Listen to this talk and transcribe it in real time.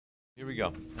Here we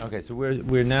go. Okay, so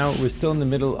we're still in the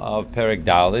middle of Perek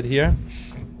Dalet here.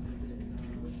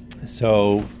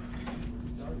 So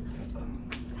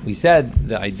we said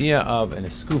the idea of an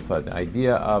eskufa, the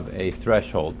idea of a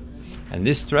threshold, and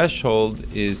this threshold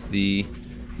is the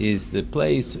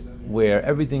place where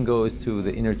everything goes to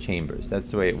the inner chambers. That's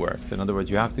the way it works. In other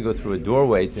words, you have to go through a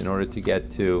doorway in order to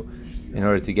get to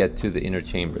the inner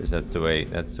chambers. That's the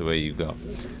way you go.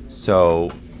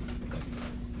 So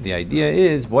the idea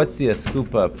is, what's the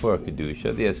askupa for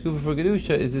Kedusha? The askupa for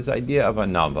Kedusha is this idea of a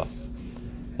nava.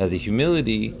 That the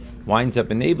humility winds up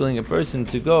enabling a person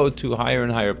to go to higher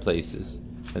and higher places.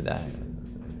 But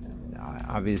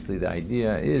obviously the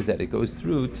idea is that it goes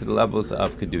through to the levels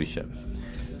of Kedusha.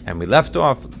 And we left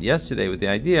off yesterday with the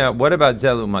idea, what about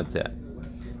Zelu Matzeh?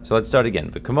 So let's start again.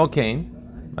 V'kamo kain,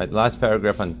 right, last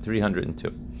paragraph on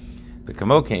 302. So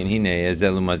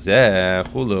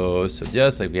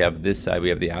just like we have this side, we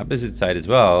have the opposite side as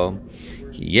well.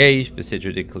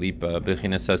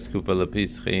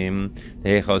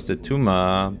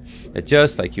 That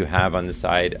just like you have on the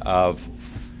side of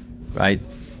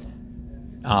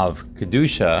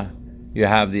Kedusha, you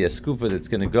have the askupa that's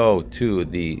going to go to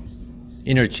the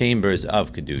inner chambers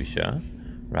of Kedusha,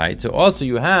 right? So also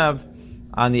you have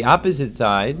on the opposite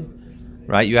side,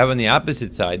 right? You have on the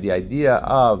opposite side the idea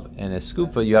of an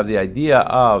eskupa. You have the idea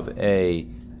of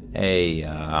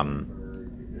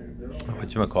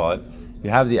you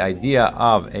have the idea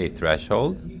of a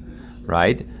threshold,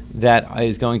 right? That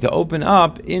is going to open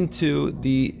up into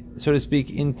the, so to speak,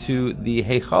 into the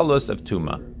heichalos of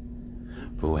Tuma.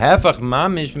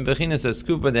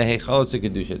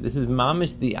 This is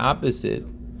mamish the opposite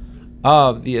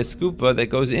of the eskupa that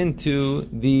goes into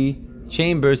the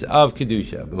chambers of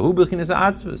Kedusha.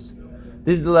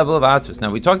 This is the level of atzvus. Now,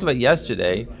 we talked about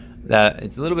yesterday that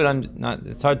it's a little bit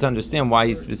it's hard to understand why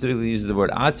he specifically uses the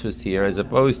word atzvus here as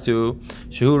opposed to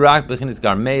shehu rak b'chinas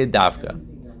garmei davka.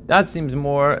 That seems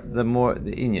more the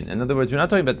inyan. In other words, we're not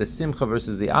talking about the simcha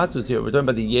versus the atzvus here. We're talking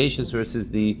about the yeshus versus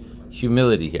the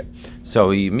humility here.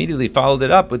 So he immediately followed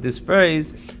it up with this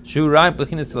phrase shehu rak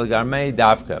b'chinas garmei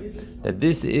davka. That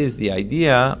this is the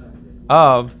idea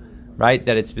of, right,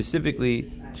 that it's specifically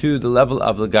to the level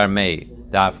of the garmei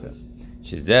davka.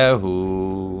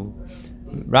 Shizehu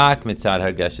rak mitzad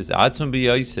hargeshes atzum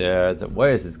b'yoser.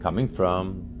 Where is this coming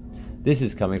from? This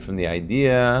is coming from the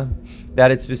idea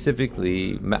that it's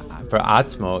specifically for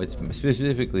atzmo. It's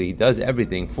specifically he does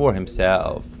everything for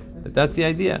himself. That's the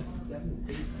idea.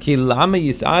 Because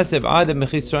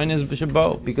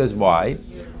why?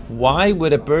 Why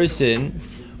would a person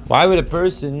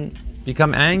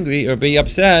become angry or be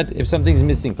upset if something's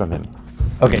missing from him?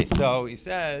 Okay, so he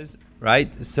says,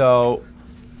 right? So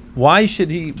why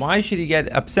should he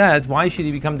get upset? Why should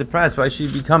he become depressed? Why should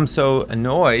he become so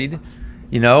annoyed,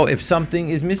 if something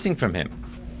is missing from him?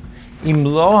 Im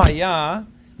lo haya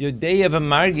yodei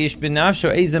v'margish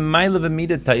b'nafsho eiz ma'ila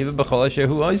v'mida taiva b'chol asher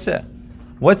hu oseh.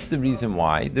 What's the reason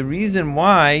why? The reason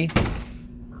why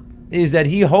is that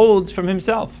he holds from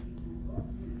himself.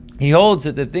 He holds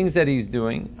that the things that he's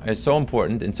doing are so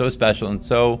important and so special and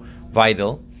so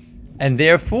vital, and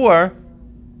therefore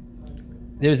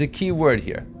there's a key word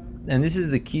here. And this is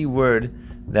the key word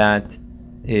that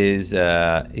is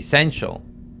essential,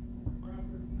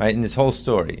 right, in this whole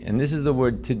story. And this is the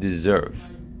word to deserve.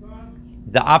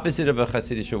 It's the opposite of a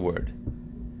Hasidic word,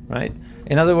 right?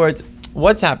 In other words,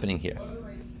 what's happening here?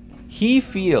 He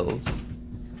feels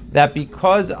that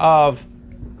because of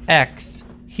X,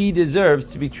 he deserves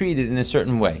to be treated in a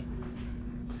certain way.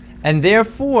 And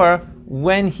therefore,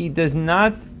 when he does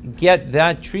not get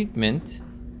that treatment,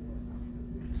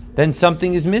 then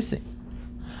something is missing.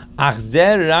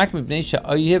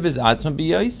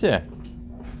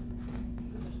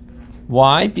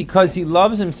 Why? Because he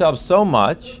loves himself so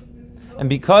much, and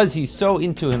because he's so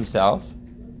into himself,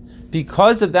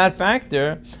 because of that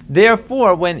factor,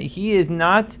 therefore, when he is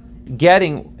not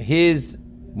getting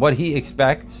what he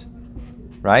expects,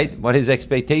 right, what his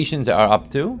expectations are up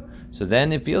to, so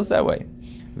then it feels that way.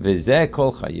 That's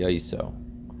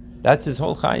his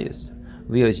whole chayis.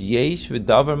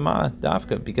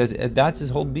 Because that's his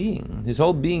whole being. His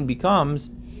whole being becomes,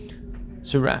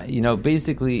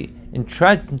 basically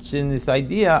entrenched in this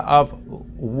idea of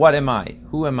what am I,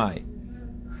 who am I,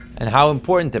 and how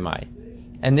important am I,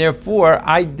 and therefore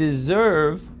I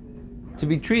deserve to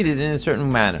be treated in a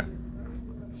certain manner.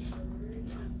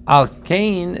 Al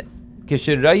kain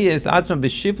kishrayis atzma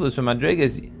b'shiflus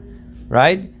v'madregas,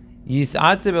 right?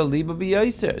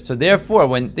 So therefore,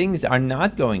 when things are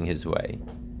not going his way,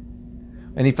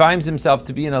 and he finds himself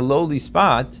to be in a lowly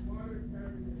spot,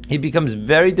 he becomes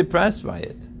very depressed by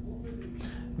it.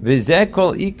 V'zeh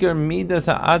kol ikar midas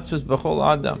ha'atzvus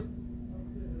b'chol adam.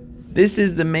 This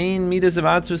is the main midas of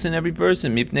atzvus in every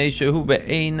person. Mipnei shehu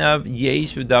be'einav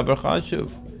yesh v'davar chashuv.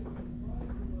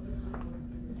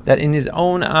 That in his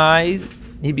own eyes,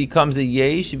 he becomes a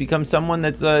yesh, he becomes someone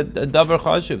that's a davar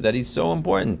chashuv, that he's so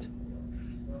important.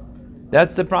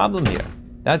 That's the problem here.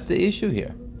 That's the issue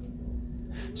here.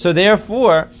 So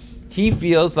therefore, he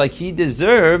feels like he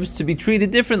deserves to be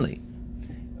treated differently.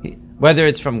 Whether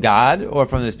it's from God or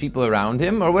from his people around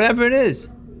him or whatever it is.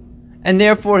 And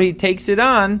therefore he takes it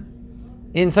on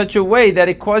in such a way that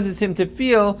it causes him to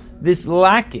feel this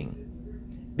lacking.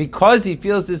 Because he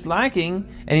feels this lacking,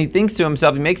 and he thinks to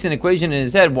himself, he makes an equation in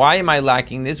his head, why am I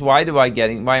lacking this? Why am I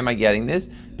getting this?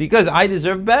 Because I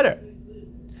deserve better.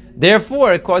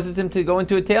 Therefore, it causes him to go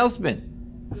into a tailspin.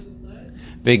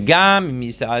 And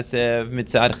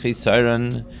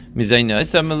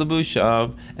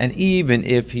even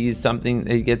if he's something,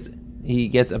 he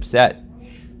gets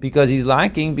upset because he's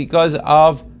lacking because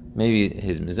of maybe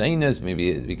his mezainas,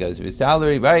 maybe because of his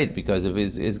salary, right? Because of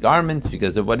his garments,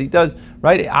 because of what he does,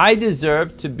 right? I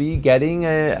deserve to be getting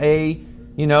a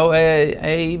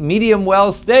medium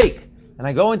well steak, and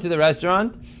I go into the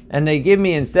restaurant and they give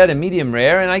me instead a medium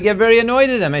rare, and I get very annoyed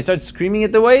at them. I start screaming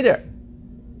at the waiter.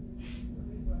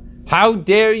 How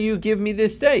dare you give me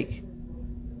this steak?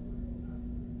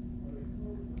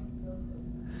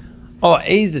 Oh, now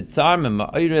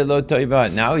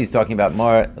he's talking about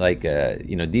more like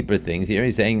deeper things here.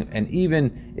 He's saying, and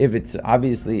even if it's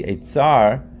obviously a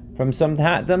tsar from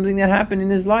something that happened in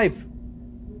his life,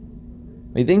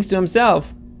 he thinks to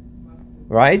himself,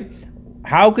 right?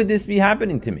 How could this be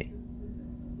happening to me?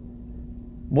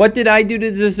 What did I do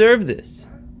to deserve this?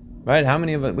 Right? How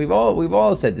many of us, we've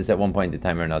all said this at one point in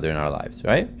time or another in our lives,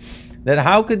 right? That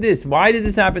how could this? Why did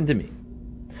this happen to me?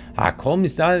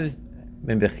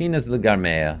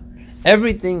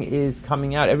 Everything is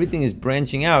coming out, everything is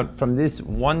branching out from this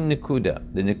one nekuda.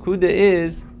 The nekuda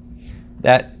is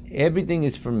that everything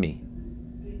is for me.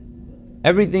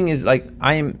 Everything is like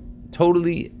I am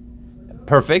totally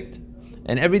perfect,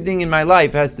 and everything in my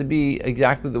life has to be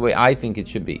exactly the way I think it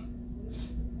should be.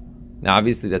 Now,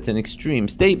 obviously, that's an extreme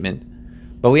statement,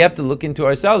 but we have to look into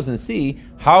ourselves and see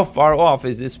how far off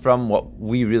is this from what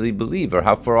we really believe, or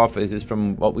how far off is this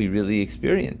from what we really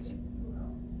experience.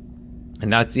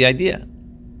 And that's the idea.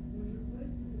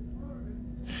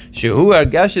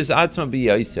 That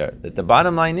the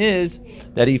bottom line is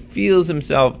that he feels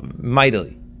himself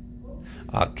mightily.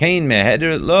 Right?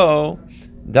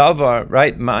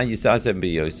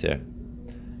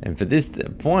 And for this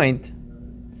point,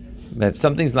 if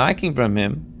something's lacking from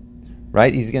him,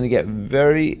 right, he's going to get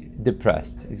very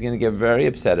depressed. He's going to get very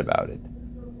upset about it,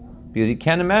 because he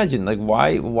can't imagine, like,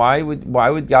 why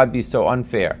would God be so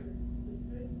unfair?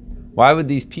 Why would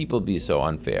these people be so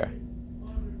unfair?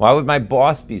 Why would my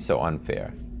boss be so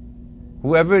unfair?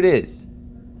 Whoever it is.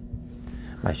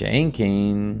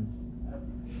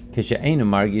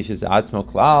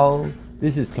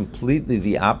 This is completely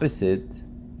the opposite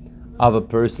of a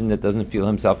person that doesn't feel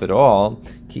himself at all,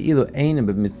 as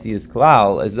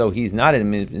though he's not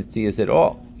in mitzias at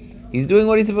all. He's doing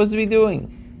what he's supposed to be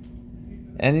doing.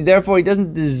 And therefore he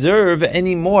doesn't deserve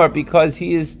any more, because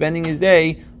he is spending his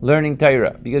day learning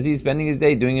Torah, because he's spending his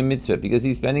day doing a mitzvah, because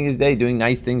he's spending his day doing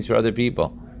nice things for other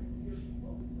people.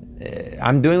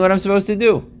 I'm doing what I'm supposed to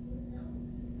do.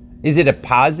 Is it a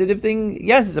positive thing?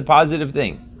 Yes, it's a positive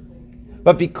thing.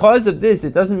 But because of this,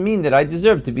 it doesn't mean that I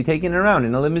deserve to be taken around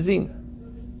in a limousine.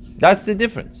 That's the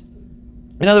difference.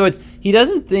 In other words, he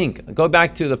doesn't think, go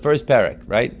back to the first parak,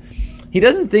 right? He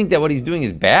doesn't think that what he's doing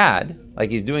is bad, like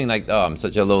he's doing like, oh, I'm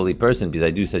such a lowly person because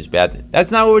I do such bad things.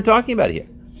 That's not what we're talking about here.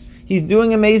 He's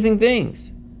doing amazing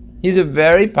things. He's a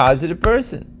very positive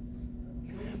person.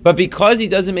 But because he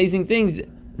does amazing things,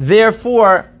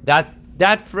 therefore,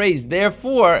 that phrase,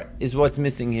 therefore, is what's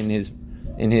missing in his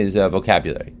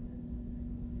vocabulary.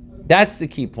 That's the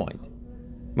key point.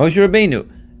 Moshe Rabbeinu,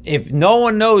 if no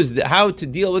one knows how to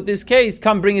deal with this case,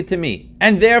 come bring it to me.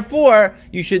 And therefore,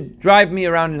 you should drive me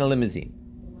around in a limousine.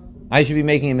 I should be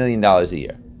making $1 million a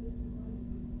year.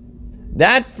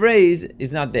 That phrase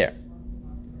is not there.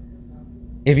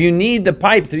 If you need the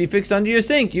pipe to be fixed under your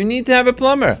sink, you need to have a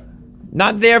plumber.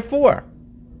 Not therefore.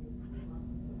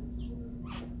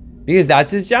 Because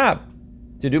that's his job,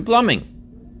 to do plumbing.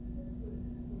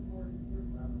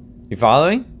 You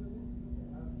following?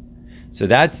 So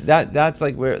that's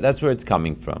where it's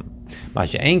coming from. And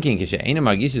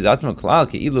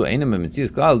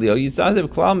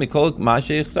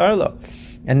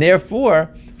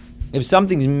therefore, if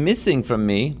something's missing from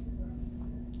me,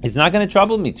 it's not going to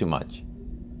trouble me too much.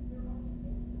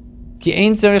 Ki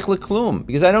ein tzarich leklum,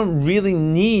 because I don't really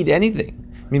need anything.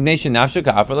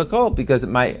 Because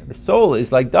my soul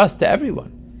is like dust to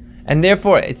everyone. And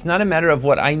therefore, it's not a matter of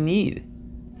what I need.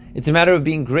 It's a matter of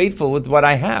being grateful with what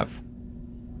I have.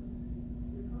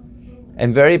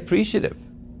 And very appreciative.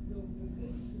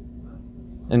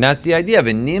 And that's the idea.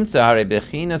 And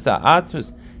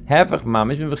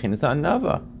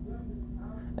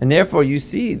therefore, you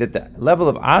see that the level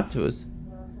of atzvus,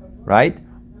 right?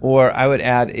 Or I would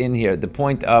add in here the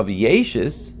point of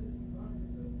yeshus,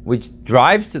 which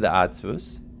drives to the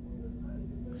atzvus,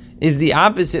 is the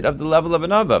opposite of the level of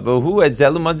anava.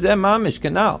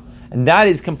 And that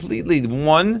is completely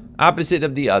one opposite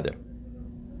of the other.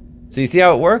 So you see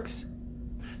how it works?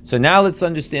 So now let's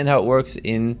understand how it works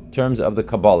in terms of the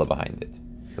Kabbalah behind it.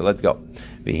 So let's go.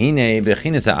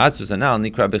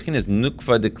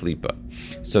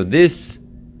 So this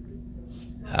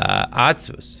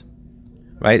atzvus,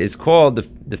 right, is called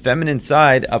the feminine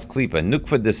side of klipa,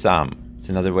 nukva desam. It's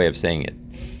another way of saying it,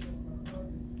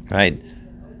 right?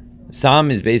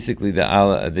 Sam is basically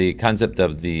the concept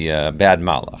of the bad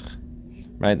malach,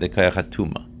 right? The koyach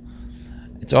hatuma.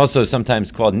 It's also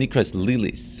sometimes called nikras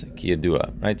lilis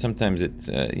kiyadua, right? Sometimes it's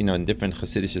in different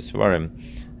Hasidic svarim,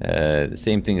 the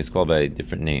same thing is called by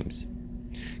different names.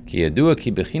 Kiyadua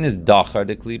ki bechinas dachar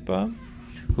de klipa,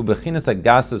 hu bechinas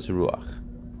agasas ruach.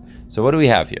 So what do we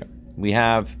have here? We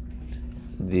have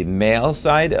the male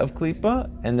side of klipa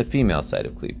and the female side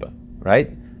of klipa,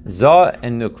 right? Za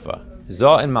and nukva,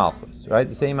 za and malchus, right?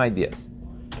 The same ideas.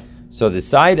 So the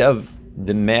side of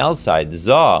the male side,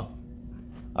 za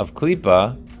of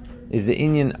klipa, is the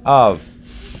inyan of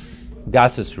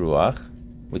gasas ruach,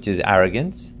 which is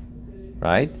arrogance,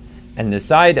 right? And the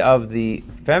side of the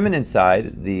feminine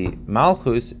side, the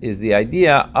malchus, is the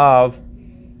idea of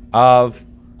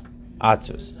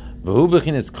atzus. So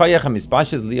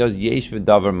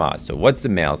what's the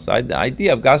male side? The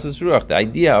idea of gasas ruach, the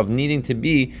idea of needing to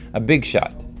be a big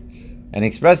shot and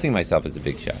expressing myself as a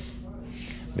big shot.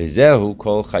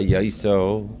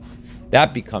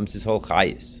 That becomes his whole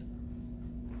chayis.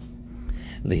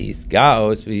 This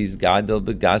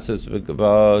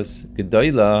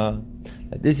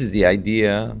is the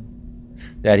idea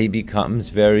that he becomes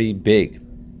very big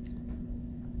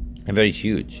and very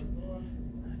huge,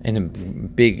 and a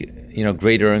big,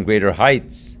 greater and greater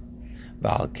heights.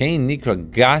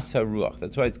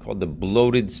 That's why it's called the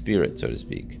bloated spirit, so to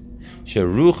speak.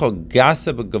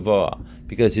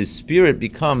 Because his spirit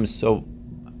becomes so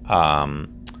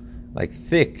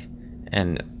thick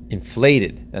and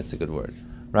inflated. That's a good word,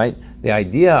 right? The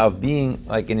idea of being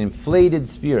like an inflated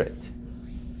spirit,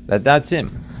 that's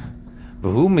him.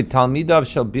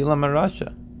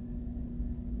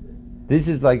 This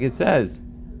is like it says,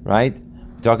 right?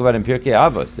 We talk about in Pirkei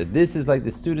Avos that this is like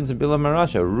the students of Bilam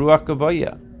Marasha, Ruach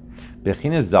Kavaya,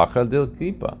 Bechinas Zachar Dil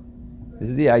Klipa. This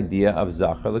is the idea of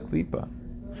Zachar Leklipa.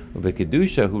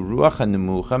 Ubekedusha hu Ruach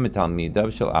HaNemucha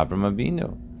Mitalmidav Shel Avram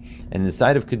Avinu. And in the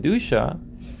side of Kedusha,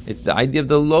 it's the idea of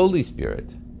the lowly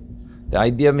spirit, the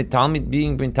idea of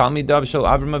being Mitalmidav Shel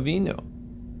Avram Avinu.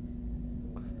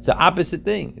 It's the opposite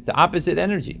thing. It's the opposite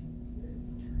energy.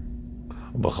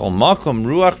 Okay,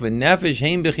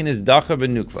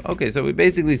 so we're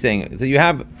basically saying, so you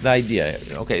have the idea.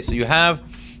 Okay, so you have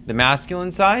the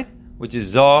masculine side, which is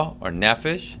Zah or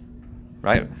Nefesh,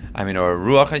 right? Or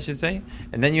Ruach, I should say.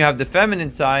 And then you have the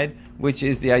feminine side, which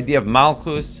is the idea of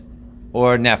Malchus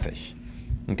or Nefesh.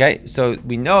 Okay, so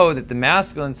we know that the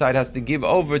masculine side has to give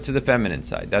over to the feminine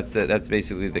side. That's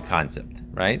basically the concept,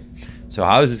 right? So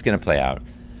how is this going to play out?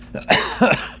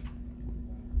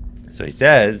 So he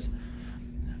says,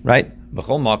 right?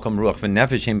 B'chol makom ruach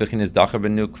v'nefesh hem b'chinas dacher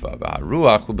v'nukva.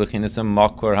 V'haruach hu b'chinas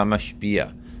ha'makor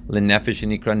ha'mashpia. L'nefesh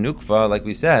nikra nukva, like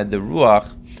we said, the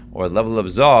ruach, or level of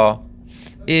zah,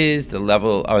 is the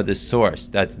level, or the source,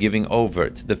 that's giving over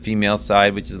to the female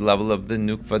side, which is the level of the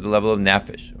nukva, the level of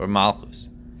nefesh, or malchus.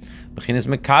 B'chinas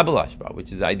mekabel ashba,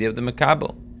 which is the idea of the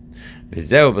mekabel.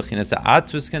 V'zeu b'chinas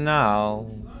ha'atzvus kanal.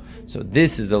 So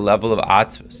this is the level of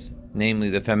atzvus, namely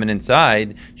the feminine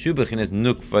side. Shu b'chinas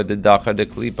nukva de dacha de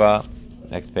klipa.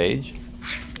 Next page.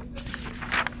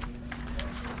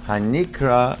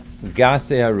 Hanikra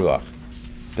gase haruach.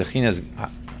 B'chinas,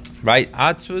 right?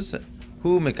 Atzvus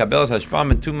hu mekabelas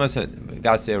hashpam and tumas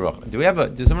gase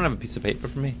haruach. Does someone have a piece of paper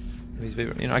for me? A piece of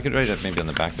paper? I could write that maybe on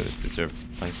the back of it to serve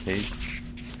blank page. Is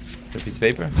there a piece of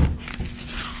paper?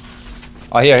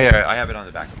 Oh, here. I have it on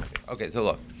the back of my paper. Okay, so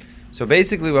look. So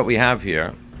basically what we have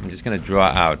here, I'm just going to draw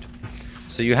out.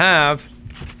 So you have,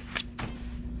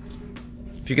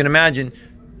 if you can imagine,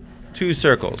 two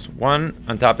circles, one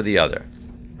on top of the other,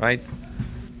 right?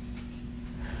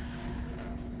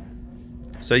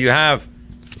 So you have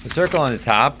a circle on the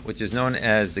top, which is known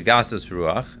as the Gasas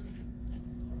Ruach,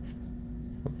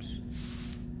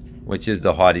 which is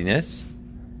the haughtiness.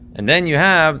 And then you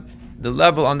have the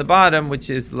level on the bottom, which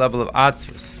is the level of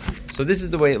Atzvus. So this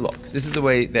is the way it looks. This is the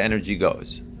way the energy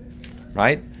goes,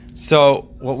 right?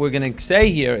 So what we're going to say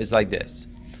here is like this.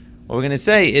 What we're going to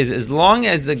say is, as long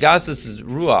as the Gasas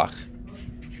Ruach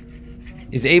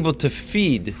is able to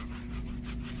feed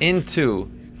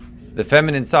into the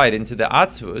feminine side, into the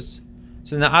Atzvus,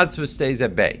 so the Atzvus stays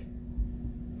at bay.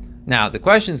 Now, the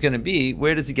question is going to be,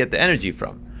 where does he get the energy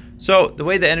from? So the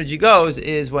way the energy goes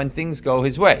is when things go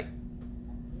his way.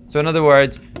 So in other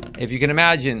words, if you can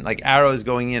imagine like arrows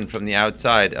going in from the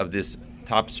outside of this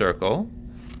top circle,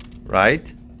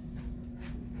 right?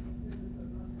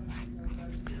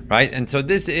 Right? And so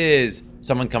this is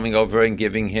someone coming over and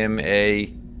giving him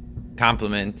a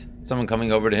compliment, someone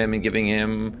coming over to him and giving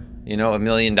him, $1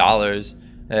 million,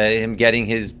 him getting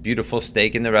his beautiful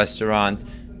steak in the restaurant,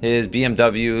 his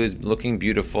BMW is looking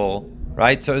beautiful,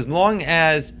 right? So as long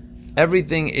as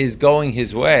everything is going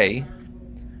his way,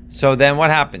 so then what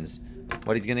happens?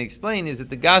 What he's going to explain is that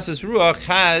the Gasas Ruach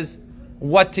has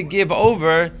what to give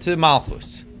over to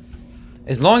Malchus.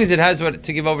 As long as it has what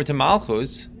to give over to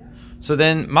Malchus, so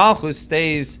then Malchus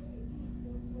stays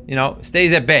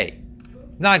at bay.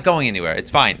 Not going anywhere.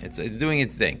 It's fine. It's doing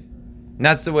its thing. And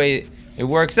that's the way it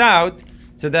works out,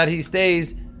 so that he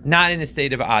stays not in a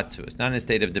state of atzvus, not in a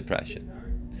state of depression.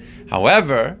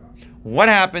 However, what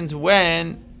happens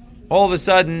when all of a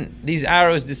sudden these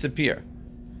arrows disappear?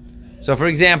 So for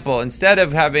example, instead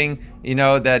of having,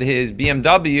 that his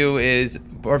BMW is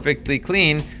perfectly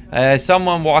clean,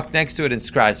 someone walked next to it and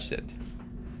scratched it.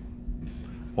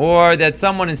 Or that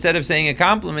someone, instead of saying a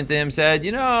compliment to him, said,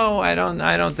 I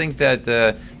don't think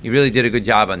that you really did a good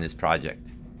job on this project.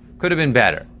 Could have been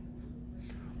better.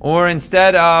 Or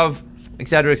instead of, et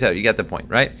cetera, you get the point,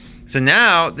 right? So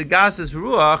now the Gasas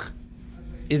Ruach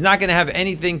is not going to have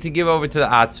anything to give over to the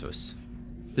Atzvus.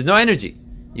 There's no energy.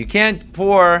 You can't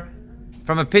pour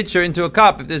from a pitcher into a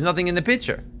cup if there's nothing in the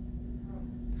pitcher.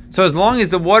 So as long as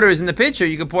the water is in the pitcher,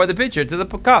 you can pour the pitcher to the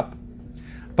cup.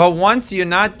 But once you're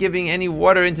not giving any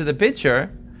water into the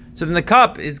pitcher, so then the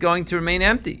cup is going to remain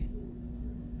empty.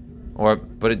 Or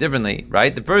put it differently,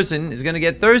 right? The person is going to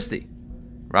get thirsty,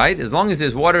 right? As long as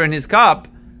there's water in his cup,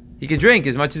 he can drink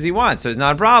as much as he wants, so it's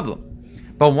not a problem.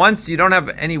 But once you don't have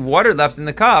any water left in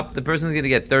the cup, the person's going to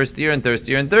get thirstier and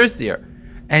thirstier and thirstier.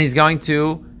 And he's going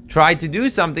to try to do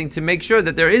something to make sure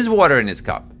that there is water in his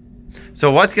cup.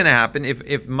 So what's going to happen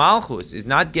if Malchus is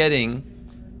not getting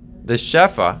the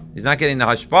shefa, he's not getting the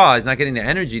hashpah, he's not getting the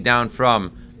energy down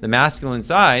from the masculine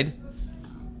side,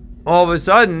 all of a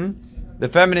sudden, the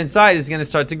feminine side is going to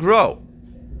start to grow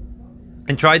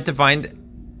and try to find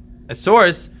a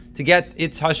source to get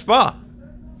its hashpah.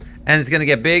 And it's going to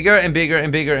get bigger and bigger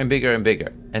and bigger and bigger and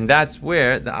bigger. And that's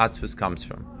where the atzvus comes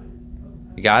from.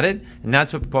 You got it? And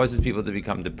that's what causes people to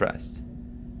become depressed.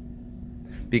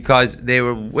 Because they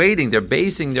were waiting, they're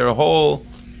basing their whole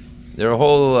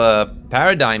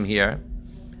paradigm here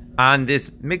on this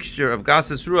mixture of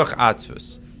Gasas Ruach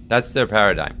Atzvus. That's their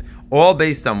paradigm. All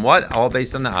based on what? All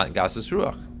based on the Gasas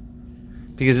Ruach.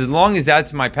 Because as long as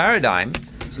that's my paradigm,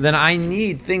 so then I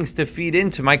need things to feed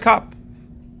into my cup.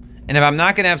 And if I'm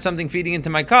not going to have something feeding into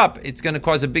my cup, it's going to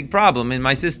cause a big problem in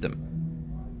my system.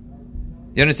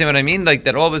 Do you understand what I mean? Like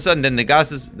that all of a sudden, then the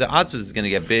Atzvus is going to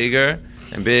get bigger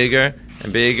and bigger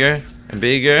and bigger and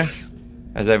bigger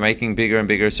as I'm making bigger and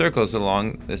bigger circles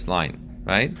along this line,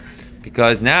 right?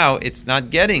 Because now it's not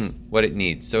getting what it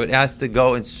needs. So it has to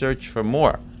go and search for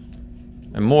more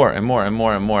and more and more and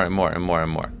more and more and more and more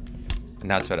and more. And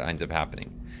that's what ends up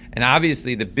happening. And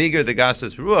obviously, the bigger the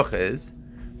Gasas Ruach is,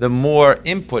 the more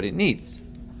input it needs.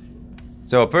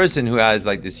 So a person who has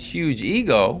like this huge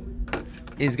ego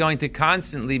is going to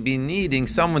constantly be needing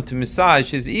someone to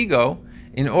massage his ego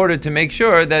in order to make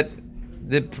sure that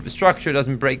the structure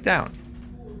doesn't break down.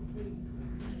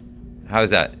 How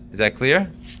is that? Is that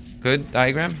clear? Good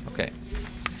diagram? Okay.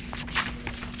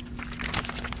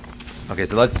 Okay,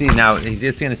 so let's see now. He's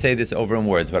just going to say this over in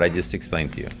words, what I just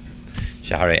explained to you.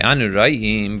 Shaharei anu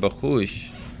ra'im b'chush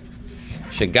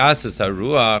shegasas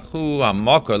haruach hu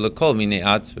hamakor lekol minei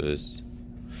atzvus.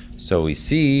 So we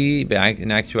see,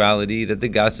 in actuality, that the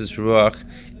gasas ruach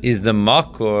is the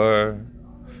makor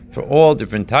for all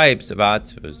different types of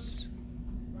atzvus.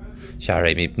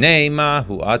 Shaharei mipnei ma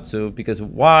hu atzu, because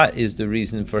what is the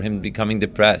reason for him becoming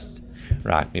depressed?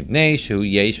 Rak mipnei shehu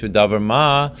yesh v'davar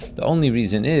ma. The only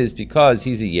reason is because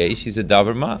he's a yesh, he's a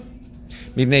davar ma.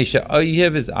 Mipnei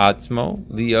she'oyev is atzmo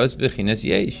liyos b'chinas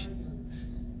yesh.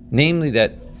 Namely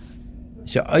that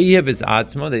she'oyev is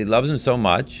atzmo, that he loves him so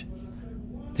much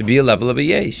to be a level of a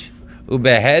yesh.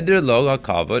 Ubeheder lo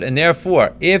hakavod, and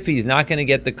therefore, if he's not going to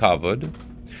get the kavod,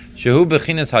 shehu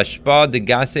bechinas hashpa de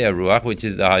gasei aruach, which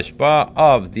is the hashpa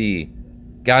of the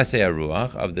gasei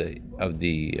aruach, of the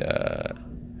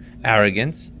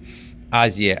arrogance.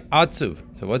 Az yeh atzuv.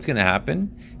 So what's going to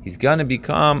happen? He's going to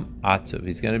become atzuv.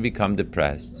 He's going to become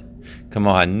depressed.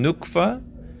 Kamo hanukva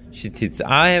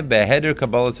shetitzayeh beheder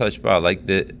kabbalas hashpa, like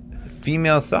the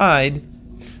female side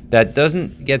that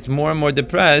gets more and more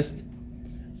depressed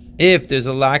if there's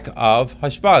a lack of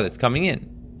hashpa that's coming in.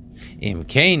 Im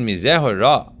kain mizehu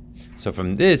ra. So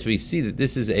from this we see that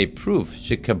this is a proof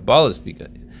shekabbalas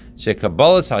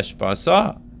hashpa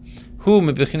sa hu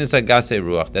mebechinas hagasei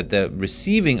ruach, that the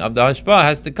receiving of the hashpa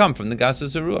has to come from the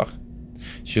gasos ruach.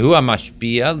 Shehu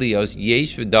hamashpia lios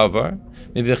yesh v'davar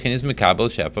mebechinas mekabel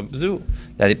shefa b'zu,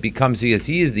 that it becomes, because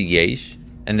he is the yesh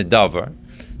and the davar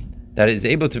that is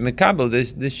able to mekabel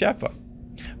this shefa.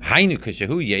 Hainu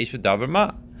kashehu yesh v'davar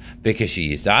ma. So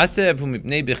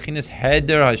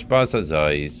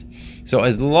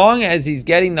as long as he's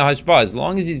getting the hashpa, as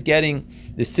long as he's getting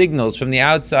the signals from the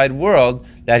outside world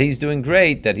that he's doing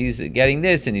great, that he's getting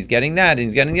this and he's getting that and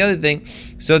he's getting the other thing,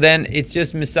 so then it's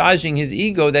just massaging his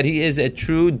ego that he is a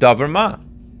true davar ma.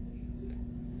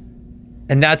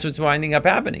 And that's what's winding up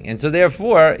happening. And so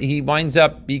therefore he winds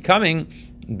up becoming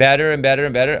better and better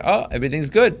and better. Oh, everything's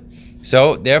good.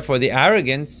 So therefore the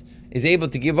arrogance is able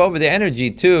to give over the energy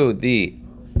to the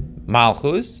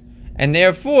malchus, and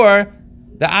therefore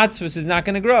the atzvus is not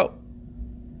going to grow.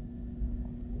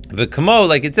 V'kamo,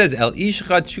 like it says, el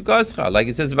ishchat shukascha, like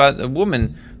it says about a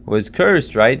woman who was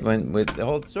cursed, right? When with the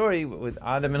whole story with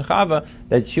Adam and Chava,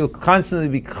 that she'll constantly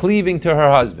be cleaving to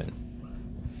her husband,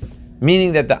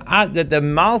 meaning that the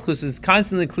malchus is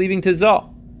constantly cleaving to Zah,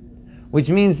 which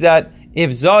means that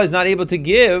if Zah is not able to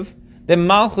give, then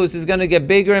Malchus is going to get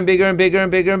bigger and bigger and bigger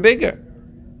and bigger and bigger.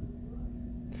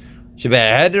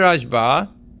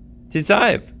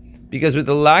 Because with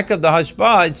the lack of the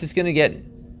hashba, it's just going to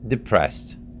get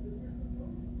depressed.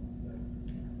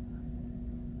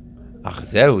 So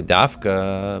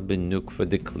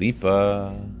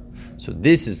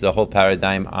this is the whole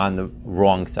paradigm on the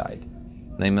wrong side,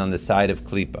 namely on the side of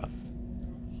klipa.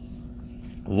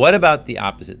 What about the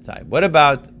opposite side? What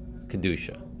about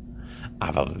kedusha? So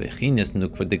on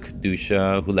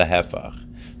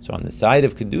the side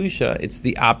of kedusha, it's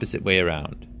the opposite way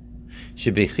around.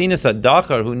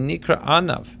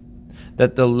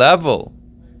 That the level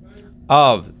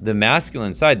of the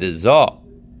masculine side, the zah,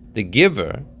 the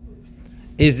giver,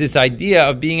 is this idea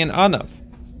of being an anav,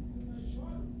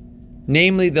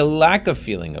 namely the lack of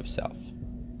feeling of self.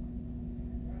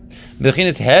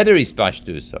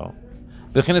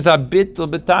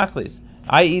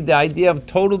 I.e., the idea of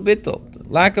total bittul,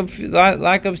 lack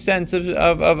of sense of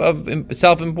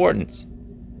self-importance.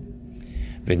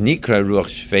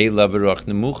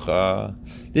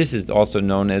 This is also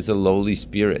known as a lowly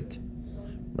spirit,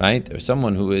 right? Or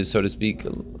someone who is, so to speak, he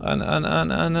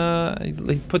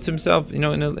puts himself, in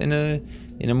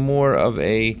a more of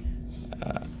a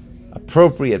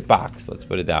appropriate box. Let's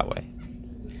put it that way.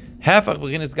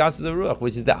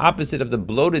 Which is the opposite of the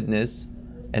bloatedness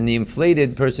and the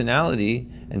inflated personality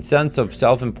and sense of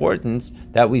self-importance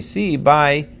that we see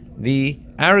by the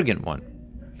arrogant one.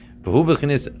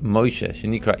 This is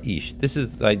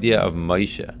the idea of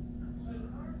Moshe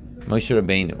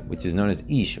Rabbeinu, which is known as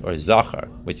Ish or Zachar,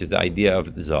 which is the idea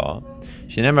of Zah.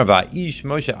 Like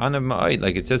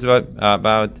it says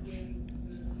about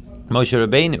Moshe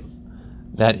Rabbeinu,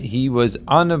 that he was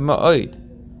Anav Ma'od,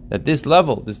 that this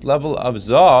level of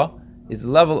Zah is the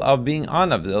level of being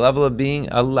anav, the level of being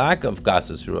a lack of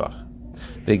gasus ruach.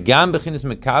 V'gam b'chinas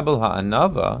mekabel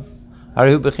ha'anava,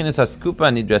 harihu b'chinas haskupa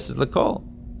nidresses l'kol.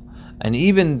 And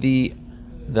even the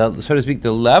so to speak,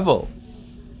 the level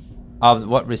of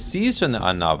what receives from the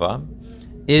anava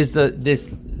is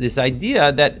this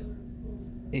idea that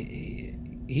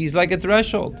he's like a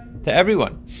threshold to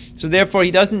everyone. So therefore,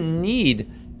 he doesn't need.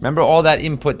 Remember all that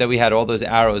input that we had, all those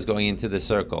arrows going into the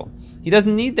circle. He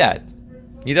doesn't need that.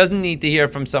 He doesn't need to hear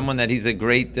from someone that he's a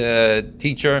great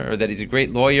teacher, or that he's a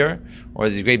great lawyer, or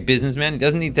that he's a great businessman. He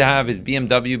doesn't need to have his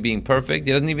BMW being perfect.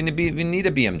 He doesn't even need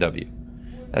a BMW.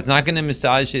 That's not going to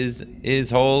massage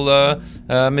his whole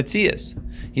metzias.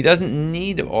 He doesn't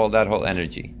need all that whole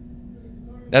energy.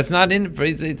 That's not in.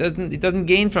 He doesn't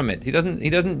gain from it.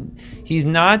 He's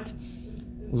not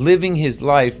living his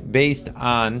life based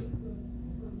on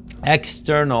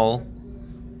external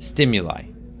stimuli.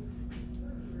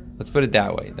 Let's put it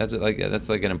that way. That's like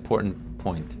an important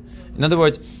point. In other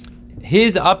words,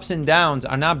 his ups and downs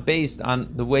are not based on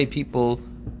the way people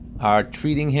are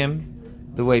treating him,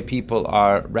 the way people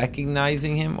are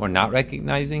recognizing him or not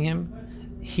recognizing him.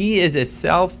 He is a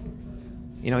self,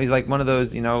 he's like one of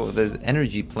those, those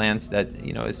energy plants that,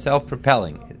 is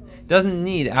self-propelling. It doesn't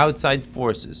need outside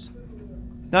forces.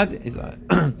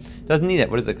 Doesn't need it.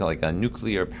 What is it called? Like a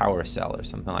nuclear power cell or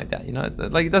something like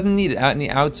that. Like it doesn't need any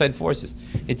outside forces.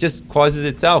 It just causes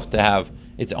itself to have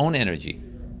its own energy,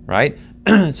 right?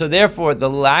 So therefore, the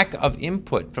lack of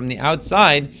input from the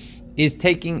outside is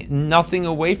taking nothing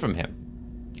away from him.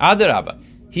 Adarabba,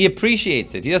 he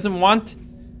appreciates it. He doesn't want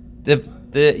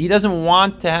he doesn't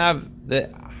want to have the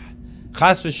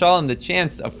chas v'shalom, the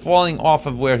chance of falling off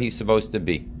of where he's supposed to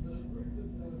be.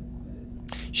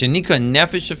 Shenika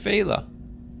nefesh shafela.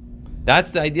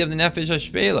 That's the idea of the nefesh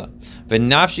shafela.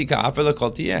 V'nafshi ka'afer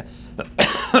l'kol tiyeh.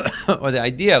 Or the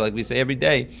idea, like we say every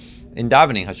day in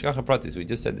davening, hashgacha pratis. We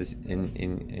just said this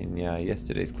in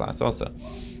yesterday's class also,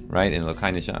 right? In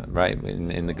Lokainish, right?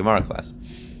 In the Gemara class.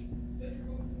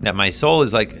 That my soul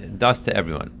is like dust to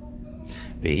everyone.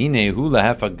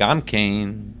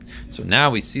 So now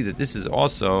we see that this is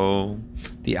also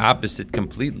the opposite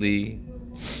completely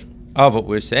of what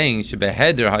we're saying. That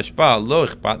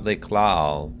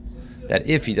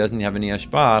if he doesn't have any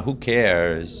hashpah, who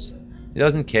cares? He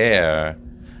doesn't care.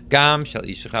 Doesn't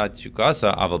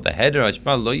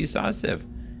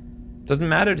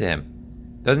matter to him.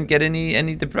 Doesn't get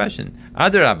any depression.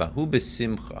 Adarabba, hu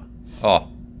besimcha. Oh,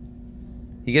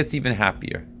 he gets even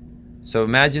happier. So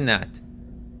imagine that.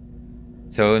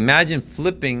 So imagine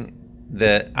flipping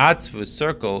the atzva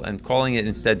circle and calling it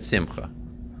instead simcha.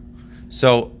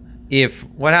 So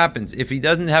what happens? If he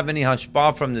doesn't have any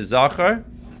hashpah from the zachar,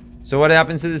 so what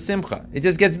happens to the simcha? It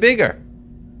just gets bigger.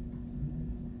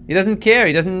 He doesn't care.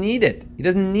 He doesn't need it. He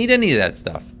doesn't need any of that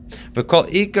stuff. And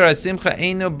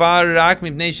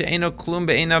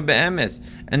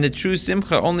the true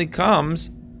simcha only comes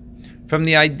from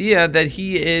the idea that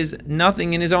he is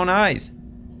nothing in his own eyes.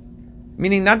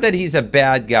 Meaning not that he's a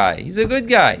bad guy. He's a good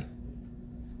guy.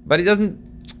 But he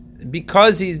doesn't,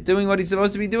 because he's doing what he's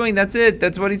supposed to be doing, that's it.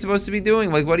 That's what he's supposed to be doing.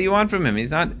 Like, what do you want from him?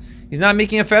 He's not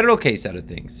making a federal case out of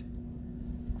things.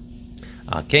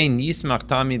 And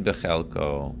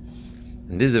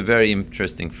this is a very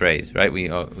interesting phrase, right? We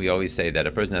always say that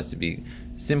a person has to be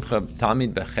simcha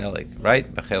tamid bechelik, right?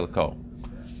 Bechelko.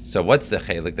 So what's the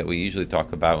chelik that we usually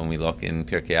talk about when we look in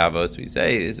Pirkei Avos? We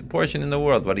say is a portion in the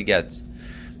world, what he gets.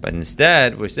 But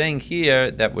instead, we're saying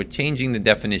here that we're changing the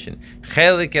definition.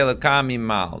 Chelik elokah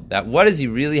mimal. That what is he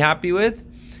really happy with?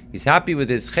 He's happy with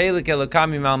his chelik elokah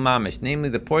mimal mamish, namely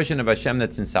the portion of Hashem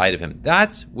that's inside of him.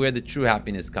 That's where the true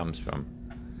happiness comes from.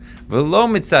 V'lo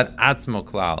mitzad atzmo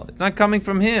klal. It's not coming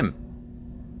from him.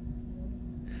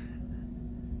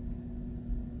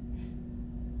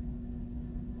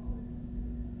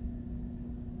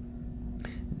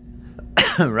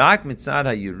 Rak mitzad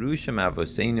ha-Yerusha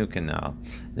ma'avoseinu kanal.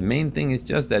 The main thing is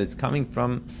just that it's coming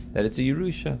from, that it's a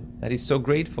Yerusha, that he's so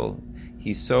grateful,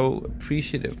 he's so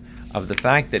appreciative of the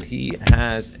fact that he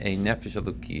has a nefesh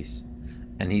elokis,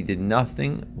 and he did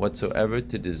nothing whatsoever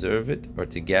to deserve it, or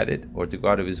to get it, or to go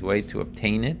out of his way to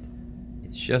obtain it.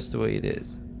 It's just the way it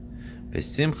is. This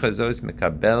simcha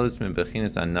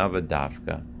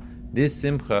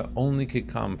only could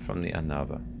come from the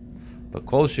anava. But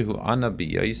kol shehu ana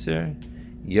b'yoser,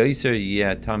 yoser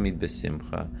yeh tamid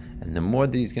b'simcha. And the more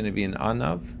that he's going to be an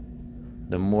anav,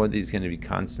 the more that he's going to be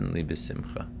constantly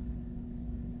b'simcha.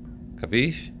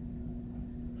 Kapish?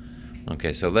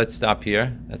 Okay, so let's stop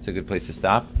here. That's a good place to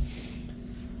stop.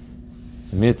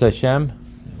 Mirz Hashem,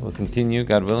 we'll continue,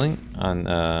 God willing, on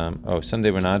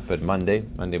Sunday we're not, but Monday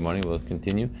morning we'll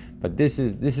continue. But this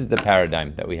is the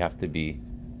paradigm that we have to be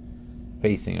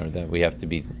facing, or that we have to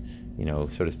be,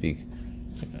 so to speak,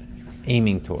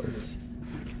 aiming towards.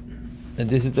 And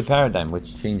this is the paradigm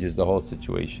which changes the whole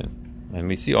situation. And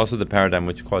we see also the paradigm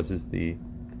which causes the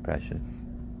depression.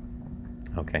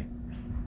 Okay.